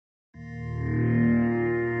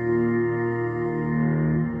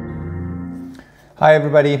Hi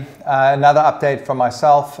everybody, another update from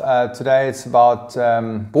myself. Today it's about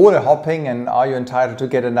border hopping and are you entitled to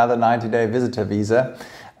get another 90-day visitor visa.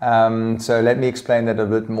 So let me explain that a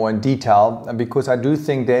bit more in detail, because I do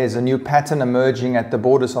think there is a new pattern emerging at the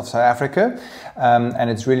borders of South Africa,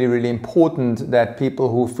 and it's really important that people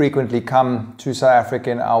who frequently come to South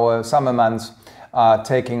Africa in our summer months are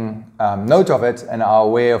taking note of it and are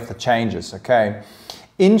aware of the changes. Okay,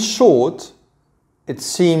 in short, it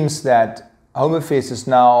seems that Home Affairs is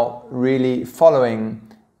now really following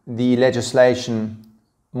the legislation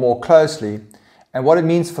more closely. And what it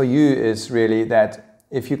means for you is really that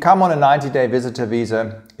if you come on a 90-day visitor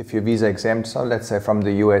visa, if you're visa exempt, so let's say from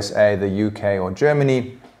the USA, the UK or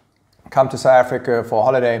Germany, come to South Africa for a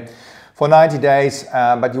holiday for 90 days,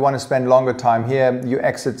 but you want to spend longer time here, you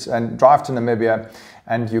exit and drive to Namibia,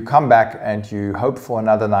 and you come back and you hope for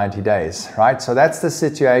another 90 days, right? So that's the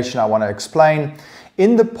situation I want to explain.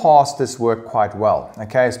 In the past, this worked quite well,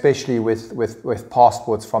 okay, especially with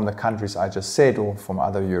passports from the countries I just said or from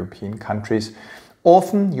other European countries.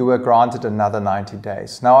 Often you were granted another 90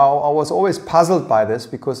 days. Now, I was always puzzled by this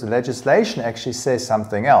because the legislation actually says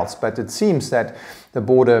something else, but it seems that the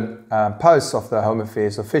border posts of the Home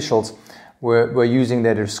Affairs officials were using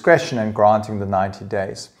their discretion and granting the 90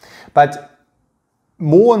 days. But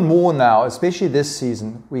more and more now, especially this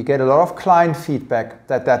season, we get a lot of client feedback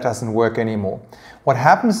that that doesn't work anymore. What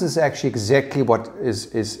happens is actually exactly what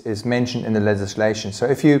is mentioned in the legislation. So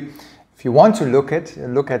if you want to look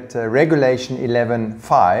at Regulation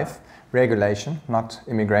 11.5, regulation, not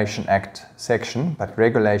Immigration Act section, but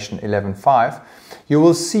Regulation 11.5, you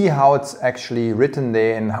will see how it's actually written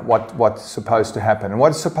there and what's supposed to happen. And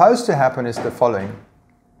what's supposed to happen is the following.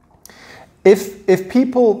 If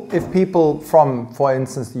people from, for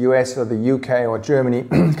instance, the US or the UK or Germany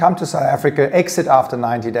come to South Africa, exit after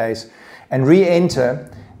 90 days and re-enter,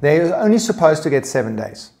 they're only supposed to get 7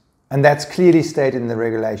 days. And that's clearly stated in the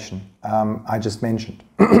regulation I just mentioned.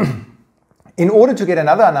 In order to get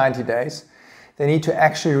another 90 days, they need to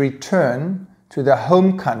actually return to their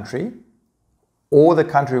home country or the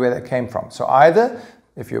country where they came from. So either,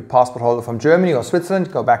 if you're a passport holder from Germany or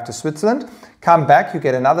Switzerland, go back to Switzerland, come back, you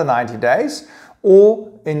get another 90 days,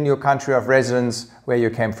 or in your country of residence where you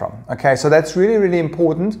came from. Okay, so that's really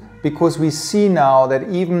important, because we see now that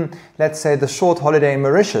even, let's say, the short holiday in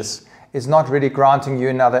Mauritius is not really granting you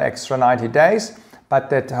another extra 90 days, but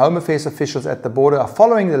that Home Affairs officials at the border are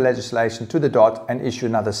following the legislation to the dot and issue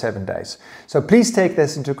another 7 days. So please take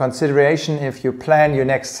this into consideration if you plan your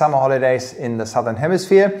next summer holidays in the Southern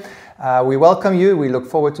Hemisphere. We welcome you. We look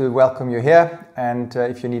forward to welcome you here. And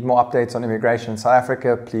if you need more updates on immigration in South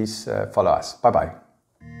Africa, please follow us. Bye-bye.